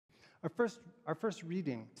Our first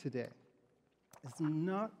reading today is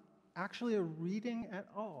not actually a reading at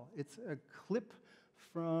all. It's a clip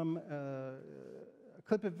from a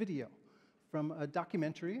clip of video from a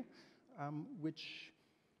documentary which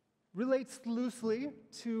relates loosely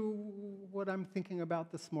to what I'm thinking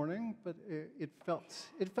about this morning, but it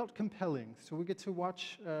felt compelling. So we get to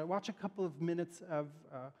watch a couple of minutes of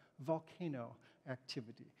volcano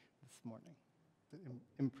activity this morning.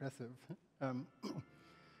 Impressive.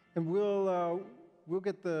 And we'll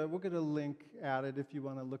get a link added if you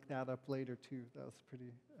want to look that up later too. That was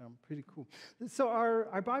pretty cool. So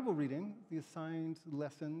our Bible reading, the assigned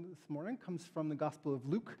lesson this morning, comes from the Gospel of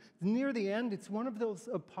Luke. Near the end, it's one of those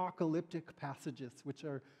apocalyptic passages which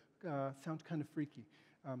are sound kind of freaky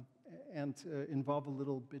and involve a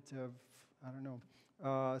little bit of, I don't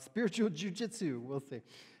know, spiritual jujitsu. We'll see.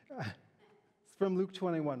 It's from Luke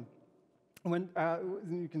 21. When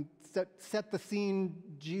you can set the scene,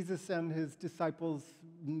 Jesus and his disciples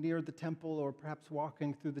near the temple, or perhaps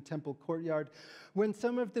walking through the temple courtyard. When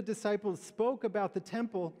some of the disciples spoke about the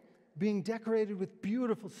temple being decorated with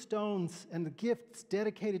beautiful stones and the gifts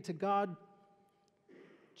dedicated to God,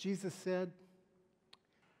 Jesus said,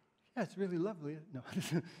 "Yeah, it's really lovely." No,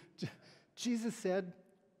 Jesus said,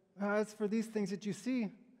 "As for these things that you see,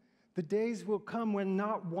 the days will come when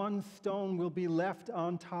not one stone will be left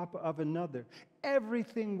on top of another.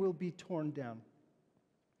 Everything will be torn down."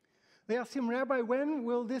 They asked him, "Rabbi, when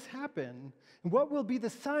will this happen? And what will be the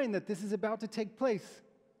sign that this is about to take place?"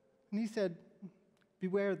 And he said,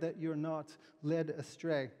 "Beware that you're not led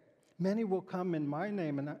astray. Many will come in my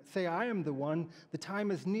name and say, 'I am the one.' The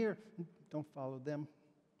time is near." Don't follow them.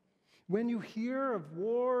 "When you hear of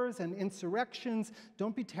wars and insurrections,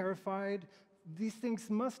 don't be terrified. These things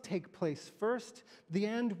must take place first. The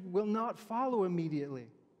end will not follow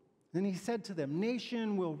immediately." Then he said to them,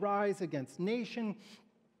 "Nation will rise against nation,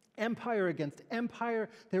 empire against empire.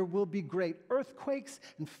 There will be great earthquakes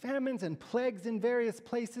and famines and plagues in various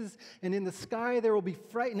places, and in the sky there will be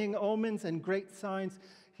frightening omens and great signs."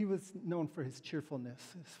 He was known for his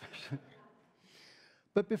cheerfulness, especially.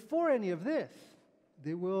 "But before any of this,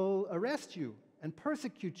 they will arrest you and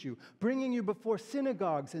persecute you, bringing you before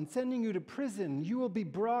synagogues and sending you to prison. You will be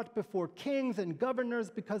brought before kings and governors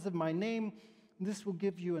because of my name. This will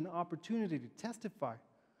give you an opportunity to testify.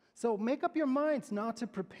 So make up your minds not to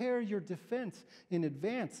prepare your defense in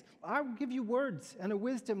advance. I will give you words and a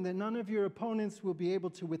wisdom that none of your opponents will be able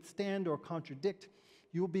to withstand or contradict.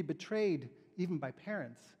 You will be betrayed even by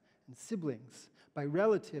parents and siblings, by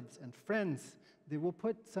relatives and friends. They will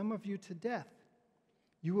put some of you to death.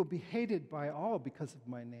 You will be hated by all because of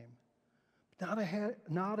my name. But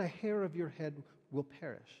not a hair of your head will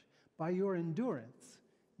perish. By your endurance,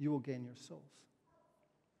 you will gain your souls."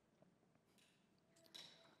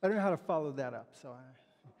 I don't know how to follow that up, so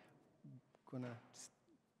I'm going to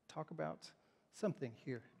talk about something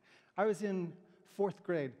here. I was in 4th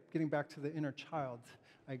grade, getting back to the inner child,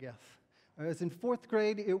 I guess. I was in 4th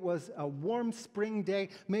grade. It was a warm spring day,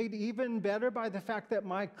 made even better by the fact that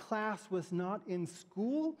my class was not in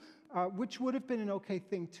school, which would have been an okay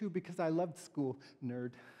thing too, because I loved school,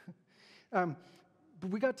 nerd. But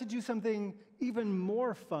we got to do something even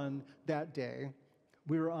more fun that day.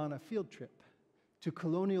 We were on a field trip to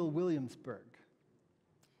Colonial Williamsburg.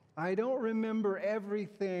 I don't remember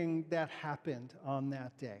everything that happened on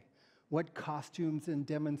that day. What costumes and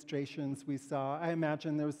demonstrations we saw. I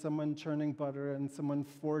imagine there was someone churning butter and someone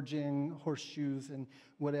forging horseshoes and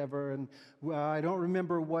whatever. And I don't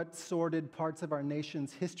remember what sordid parts of our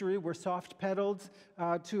nation's history were soft-pedaled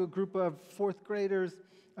to a group of 4th graders.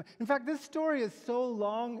 In fact, this story is so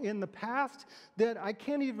long in the past that I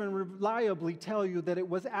can't even reliably tell you that it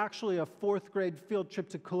was actually a 4th grade field trip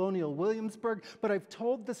to Colonial Williamsburg, but I've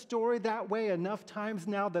told the story that way enough times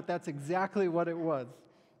now that that's exactly what it was.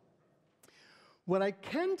 What I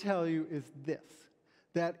can tell you is this,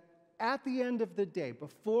 that at the end of the day,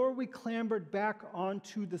 before we clambered back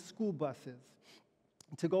onto the school buses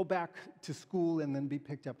to go back to school and then be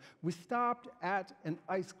picked up, we stopped at an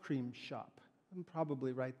ice cream shop.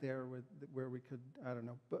 Probably right there where we could, I don't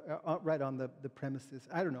know, right on the premises.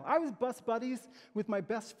 I don't know. I was bus buddies with my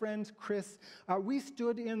best friend, Chris. We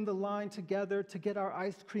stood in the line together to get our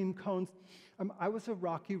ice cream cones. I was a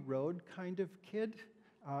Rocky Road kind of kid.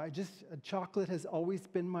 Chocolate has always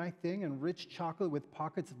been my thing, and rich chocolate with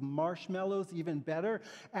pockets of marshmallows, even better.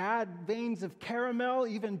 Add veins of caramel,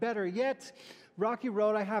 even better yet. Rocky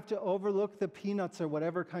Road, I have to overlook the peanuts or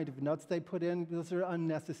whatever kind of nuts they put in. Those are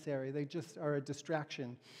unnecessary. They just are a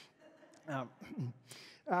distraction.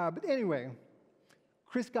 But anyway,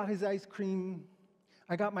 Chris got his ice cream.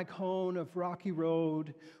 I got my cone of rocky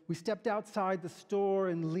road. We stepped outside the store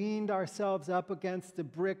and leaned ourselves up against the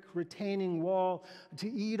brick retaining wall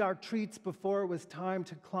to eat our treats before it was time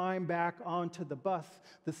to climb back onto the bus.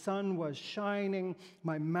 The sun was shining,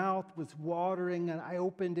 my mouth was watering, and I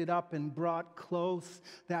opened it up and brought close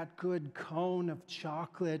that good cone of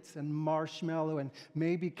chocolates and marshmallow and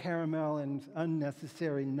maybe caramel and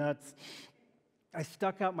unnecessary nuts. I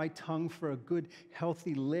stuck out my tongue for a good,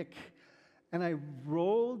 healthy lick, and I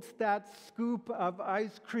rolled that scoop of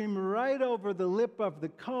ice cream right over the lip of the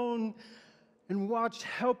cone and watched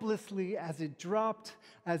helplessly as it dropped,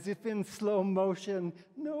 as if in slow motion,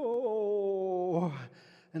 no,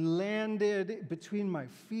 and landed between my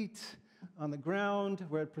feet on the ground,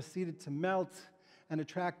 where it proceeded to melt and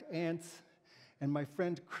attract ants. And my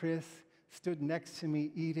friend Chris stood next to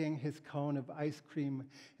me eating his cone of ice cream,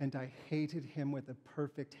 and I hated him with a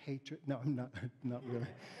perfect hatred. No, I'm not really.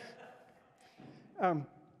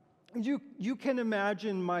 You can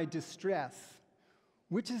imagine my distress,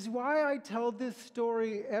 which is why I tell this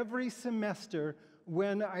story every semester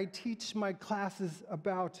when I teach my classes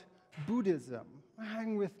about Buddhism.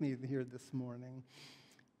 Hang with me here this morning.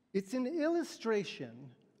 It's an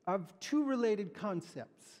illustration of two related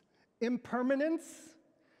concepts: impermanence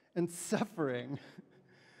and suffering.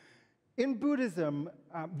 In Buddhism,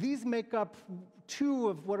 these make up two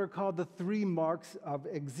of what are called the three marks of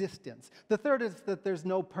existence. The third is that there's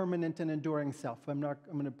no permanent and enduring self. I'm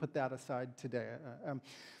going to put that aside today.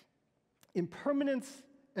 Impermanence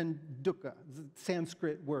and dukkha, the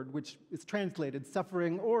Sanskrit word, which is translated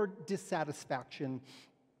suffering or dissatisfaction.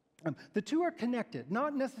 The two are connected,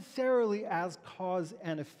 not necessarily as cause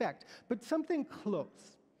and effect, but something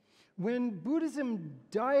close. When Buddhism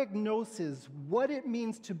diagnoses what it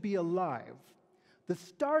means to be alive, the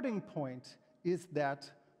starting point is that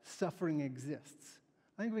suffering exists.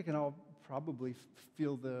 I think we can all probably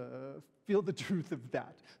feel the truth of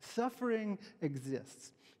that. Suffering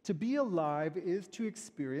exists. To be alive is to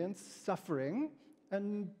experience suffering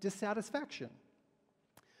and dissatisfaction.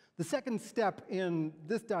 The second step in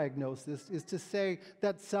this diagnosis is to say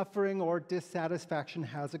that suffering or dissatisfaction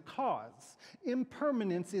has a cause.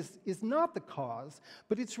 Impermanence is not the cause,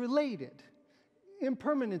 but it's related.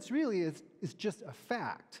 Impermanence really is just a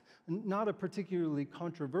fact, not a particularly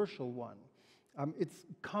controversial one. It's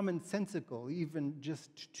commonsensical, even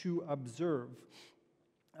just to observe.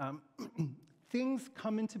 Things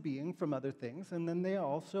come into being from other things, and then they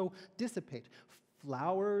also dissipate.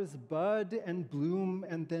 Flowers bud and bloom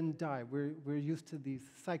and then die. We're used to these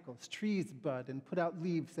cycles. Trees bud and put out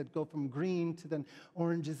leaves that go from green to then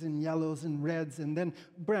oranges and yellows and reds and then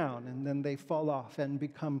brown, and then they fall off and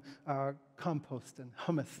become compost and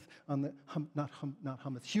humus on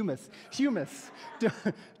the humus.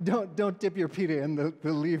 Don't dip your pita in the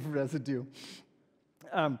leaf residue.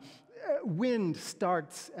 Wind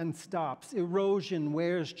starts and stops. Erosion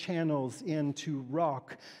wears channels into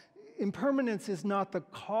rock. Impermanence is not the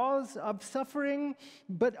cause of suffering,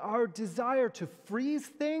 but our desire to freeze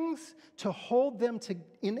things, to hold them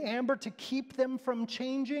in amber, to keep them from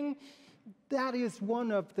changing. That is one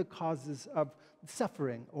of the causes of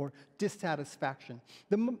suffering or dissatisfaction.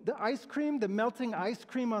 The ice cream, the melting ice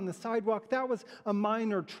cream on the sidewalk, that was a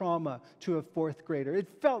minor trauma to a fourth grader. It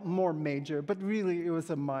felt more major, but really it was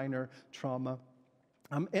a minor trauma.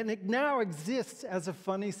 And it now exists as a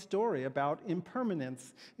funny story about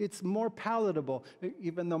impermanence. It's more palatable,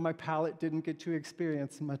 even though my palate didn't get to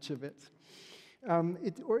experience much of it.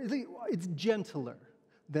 It's gentler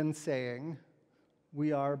than saying,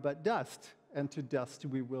 "We are but dust, and to dust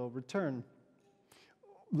we will return."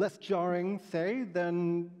 Less jarring, say,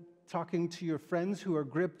 than talking to your friends who are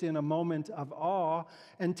gripped in a moment of awe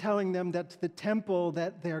and telling them that the temple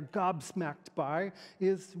that they're gobsmacked by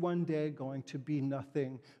is one day going to be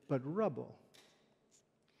nothing but rubble.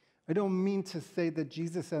 I don't mean to say that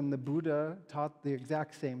Jesus and the Buddha taught the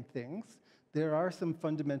exact same things. There are some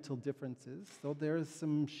fundamental differences, so there's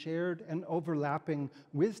some shared and overlapping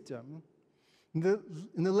wisdom. In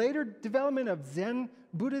the later development of Zen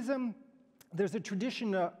Buddhism, there's a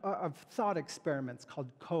tradition of thought experiments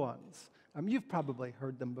called koans. You've probably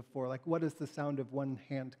heard them before, like, what is the sound of one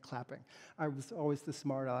hand clapping? I was always the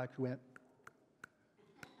smart aleck who went,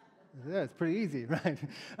 yeah, it's pretty easy, right?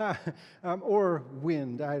 Or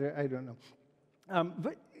wind, I don't know.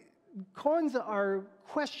 But koans are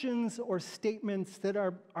questions or statements that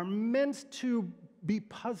are meant to be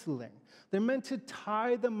puzzling. They're meant to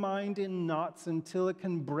tie the mind in knots until it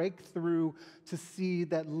can break through to see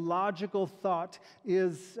that logical thought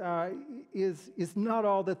is not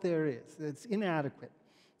all that there is. It's inadequate.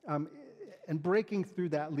 And breaking through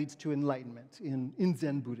that leads to enlightenment in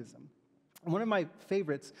Zen Buddhism. One of my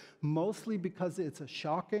favorites, mostly because it's a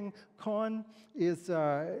shocking koan, is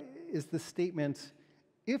the statement,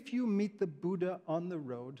 "If you meet the Buddha on the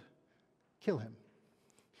road, kill him."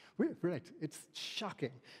 Right, it's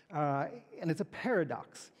shocking, and it's a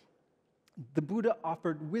paradox. The Buddha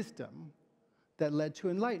offered wisdom that led to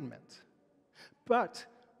enlightenment, but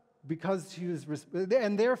because he was,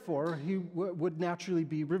 and therefore he would naturally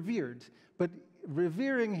be revered. But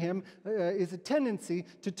revering him is a tendency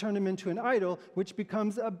to turn him into an idol, which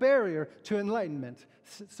becomes a barrier to enlightenment.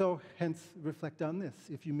 So hence, reflect on this.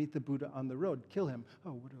 If you meet the Buddha on the road, kill him.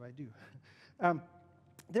 Oh, what do I do?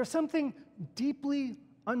 There's something deeply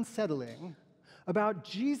unsettling about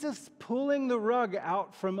Jesus pulling the rug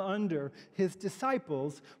out from under his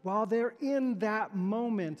disciples while they're in that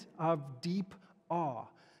moment of deep awe.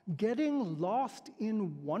 Getting lost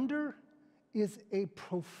in wonder is a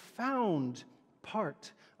profound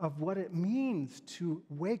part of what it means to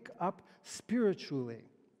wake up spiritually.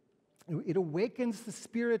 It awakens the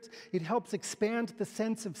spirit. It helps expand the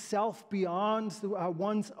sense of self beyond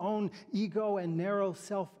one's own ego and narrow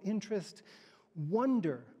self-interest.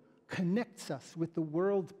 Wonder connects us with the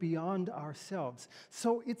world beyond ourselves.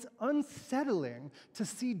 So it's unsettling to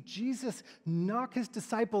see Jesus knock his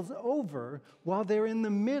disciples over while they're in the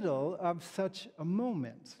middle of such a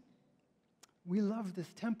moment. We love this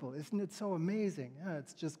temple. Isn't it so amazing? Yeah,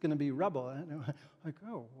 it's just going to be rubble. And like,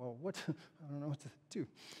 oh, well, what? I don't know what to do.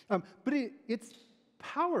 But it's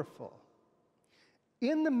powerful.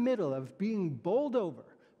 In the middle of being bowled over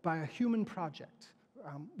by a human project,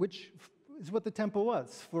 which is what the temple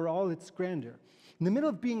was for all its grandeur. In the middle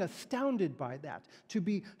of being astounded by that, to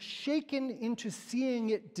be shaken into seeing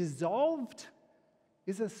it dissolved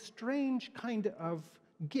is a strange kind of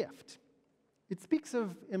gift. It speaks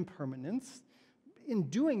of impermanence. In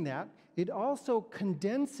doing that, it also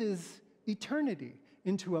condenses eternity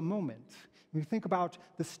into a moment. We think about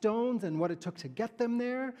the stones and what it took to get them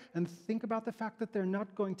there, and think about the fact that they're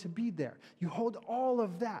not going to be there. You hold all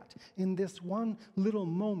of that in this one little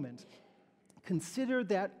moment. Consider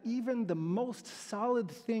that even the most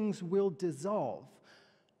solid things will dissolve.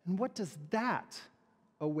 And what does that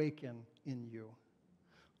awaken in you?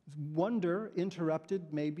 Wonder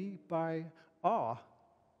interrupted maybe by awe.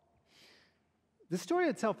 The story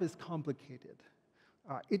itself is complicated.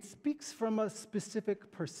 It speaks from a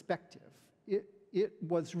specific perspective. It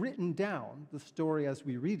was written down, the story as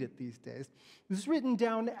we read it these days, it was written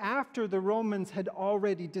down after the Romans had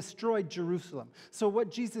already destroyed Jerusalem. So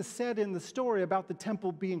what Jesus said in the story about the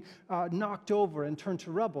temple being knocked over and turned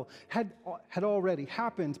to rubble had already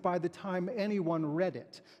happened by the time anyone read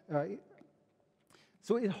it.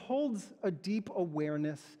 So it holds a deep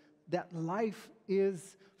awareness that life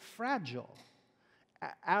is fragile.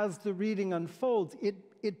 As the reading unfolds,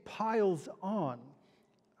 it piles on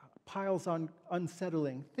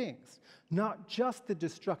unsettling things. Not just the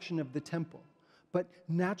destruction of the temple, but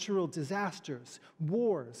natural disasters,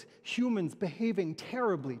 wars, humans behaving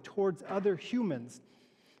terribly towards other humans.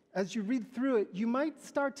 As you read through it, you might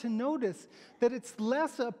start to notice that it's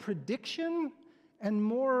less a prediction and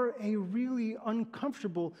more a really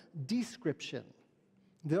uncomfortable description.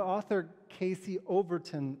 The author Casey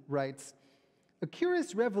Overton writes, "A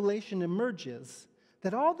curious revelation emerges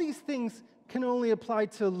that all these things can only apply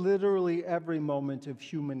to literally every moment of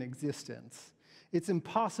human existence. It's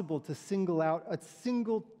impossible to single out a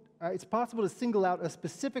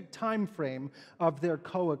specific time frame of their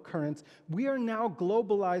co-occurrence. We are now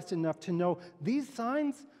globalized enough to know these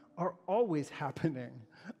signs are always happening.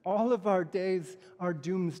 All of our days are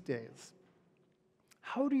doomsdays."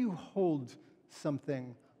 How do you hold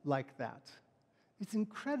something like that? It's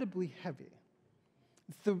incredibly heavy.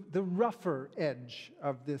 It's the rougher edge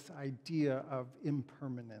of this idea of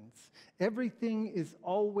impermanence. Everything is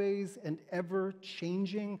always and ever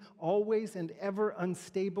changing, always and ever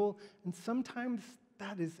unstable, and sometimes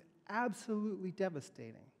that is absolutely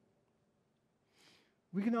devastating.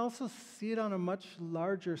 We can also see it on a much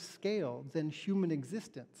larger scale than human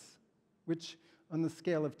existence, which on the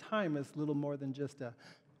scale of time is little more than just an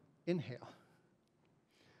inhale.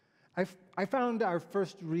 I found our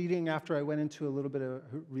first reading after I went into a little bit of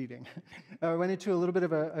reading. I went into a little bit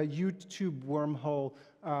of a YouTube wormhole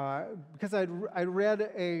because I read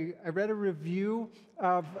a review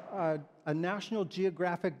of a National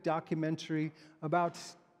Geographic documentary about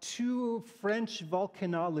two French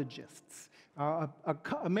volcanologists.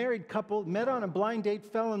 A married couple met on a blind date,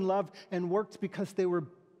 fell in love, and worked because they were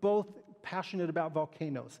both passionate about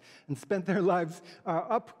volcanoes and spent their lives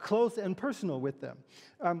up close and personal with them.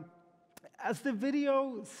 As the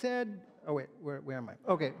video said, Oh, wait, where am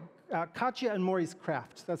I? Okay, Katya and Maurice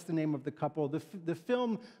Kraft, that's the name of the couple. The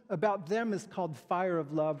film about them is called Fire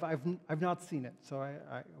of Love. I've not seen it, so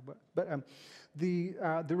the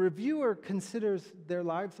reviewer considers their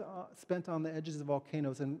lives spent on the edges of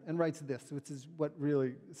volcanoes and writes this, which is what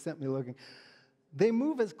really sent me looking. They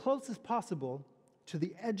move as close as possible to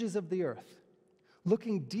the edges of the earth,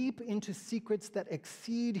 looking deep into secrets that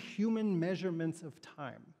exceed human measurements of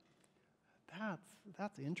time.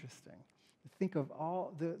 That's interesting. Think of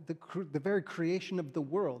all the very creation of the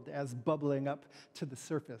world as bubbling up to the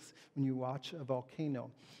surface when you watch a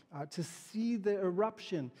volcano. To see the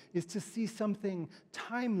eruption is to see something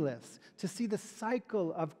timeless, to see the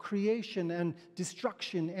cycle of creation and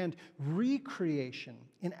destruction and recreation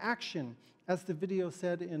in action, as the video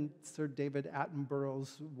said in Sir David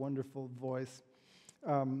Attenborough's wonderful voice,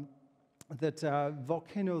 that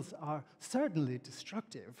volcanoes are certainly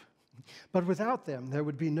destructive. But without them, there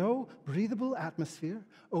would be no breathable atmosphere,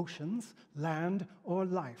 oceans, land, or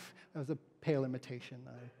life. That was a pale imitation.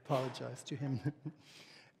 I apologize to him.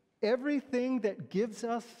 Everything that gives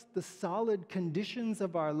us the solid conditions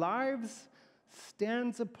of our lives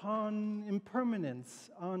stands upon impermanence,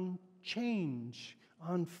 on change,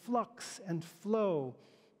 on flux and flow.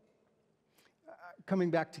 Coming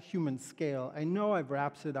back to human scale, I know I've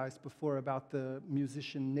rhapsodized before about the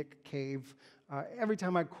musician Nick Cave. Every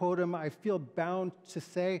time I quote him, I feel bound to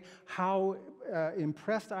say how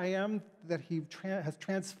impressed I am that he has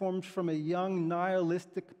transformed from a young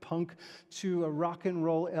nihilistic punk to a rock and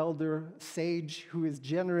roll elder sage who is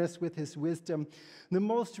generous with his wisdom. The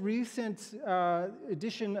most recent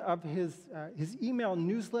edition of his email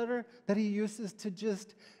newsletter that he uses to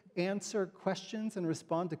just answer questions and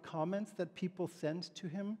respond to comments that people send to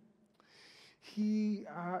him. He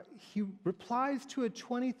replies to a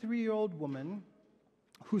 23-year-old woman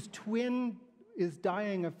whose twin is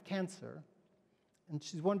dying of cancer, and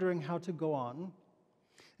she's wondering how to go on.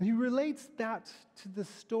 And he relates that to the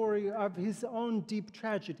story of his own deep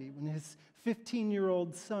tragedy when his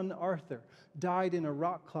 15-year-old son, Arthur, died in a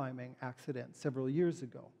rock climbing accident several years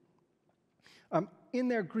ago. In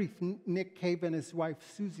their grief, Nick Cave and his wife,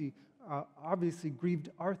 Susie, obviously grieved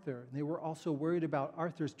Arthur. They were also worried about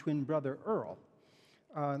Arthur's twin brother, Earl.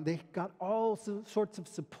 They got all sorts of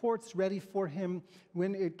supports ready for him.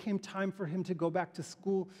 When it came time for him to go back to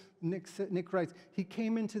school, Nick writes, he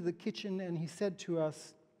came into the kitchen and he said to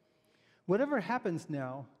us, "Whatever happens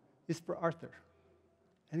now is for Arthur."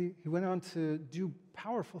 And he went on to do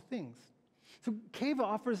powerful things. So Cave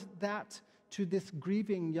offers that to this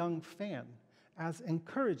grieving young fan as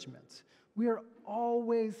encouragement. We are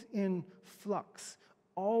always in flux,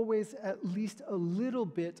 always at least a little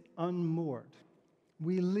bit unmoored.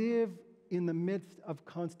 We live in the midst of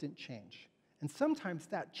constant change. And sometimes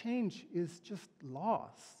that change is just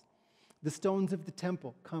loss. The stones of the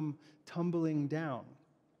temple come tumbling down.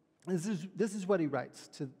 This is what he writes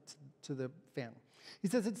to the fan. He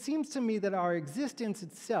says, "It seems to me that our existence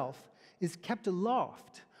itself is kept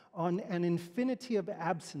aloft on an infinity of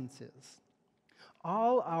absences.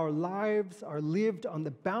 All our lives are lived on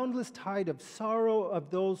the boundless tide of sorrow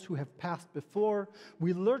of those who have passed before.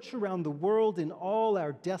 We lurch around the world in all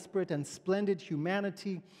our desperate and splendid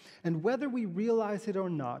humanity, and whether we realize it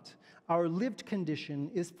or not, our lived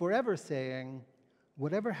condition is forever saying,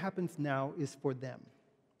 whatever happens now is for them.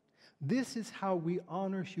 This is how we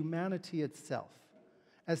honor humanity itself,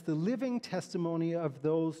 as the living testimony of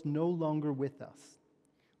those no longer with us.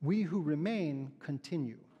 We who remain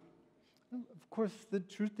continue." Of course, the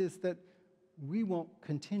truth is that we won't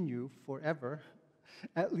continue forever,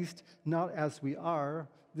 at least not as we are.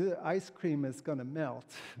 The ice cream is going to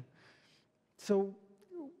melt. So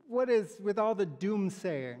what is, with all the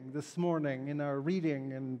doomsaying this morning in our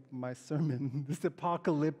reading in my sermon, this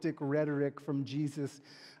apocalyptic rhetoric from Jesus,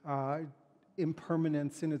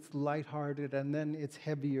 impermanence in its lighthearted and then its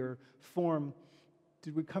heavier form,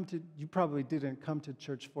 you probably didn't come to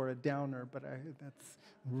church for a downer, but that's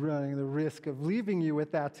running the risk of leaving you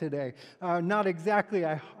with that today. Not exactly,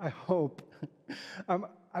 I hope.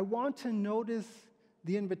 I want to notice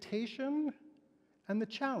the invitation and the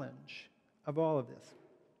challenge of all of this.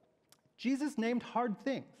 Jesus named hard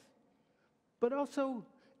things, but also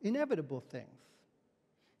inevitable things.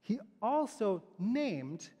 He also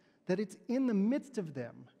named that it's in the midst of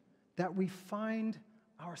them that we find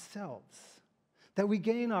ourselves, that we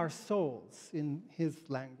gain our souls, in his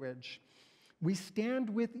language. We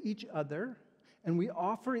stand with each other, and we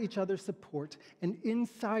offer each other support, and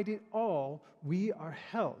inside it all, we are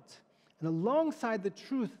held. And alongside the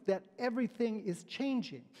truth that everything is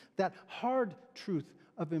changing, that hard truth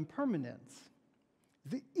of impermanence,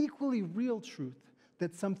 the equally real truth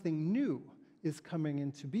that something new is coming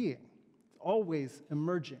into being, always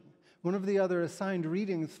emerging. One of the other assigned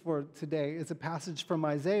readings for today is a passage from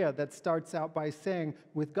Isaiah that starts out by saying,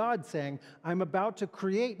 with God saying, I'm about to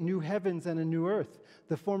create new heavens and a new earth.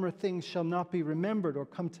 The former things shall not be remembered or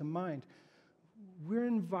come to mind. We're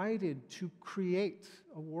invited to create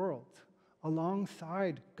a world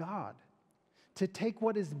alongside God, to take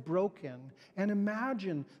what is broken and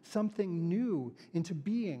imagine something new into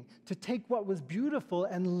being, to take what was beautiful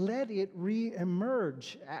and let it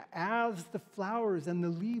re-emerge as the flowers and the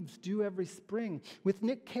leaves do every spring. With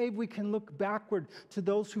Nick Cave, we can look backward to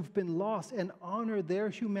those who've been lost and honor their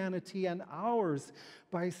humanity and ours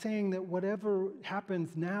by saying that whatever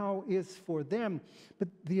happens now is for them. But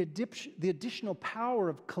the additional power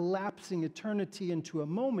of collapsing eternity into a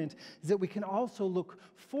moment is that we can also look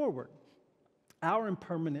forward. Our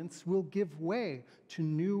impermanence will give way to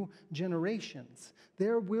new generations.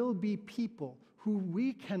 There will be people who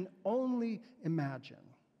we can only imagine,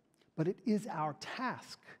 but it is our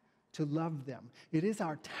task to love them. It is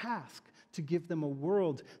our task to give them a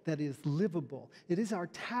world that is livable. It is our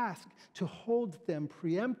task to hold them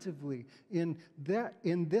preemptively in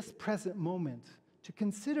this present moment, to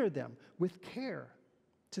consider them with care,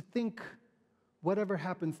 to think whatever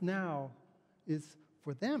happens now is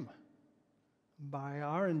for them. By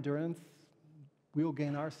our endurance, we'll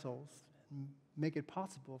gain our souls and make it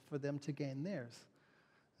possible for them to gain theirs.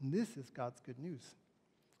 And this is God's good news.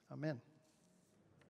 Amen.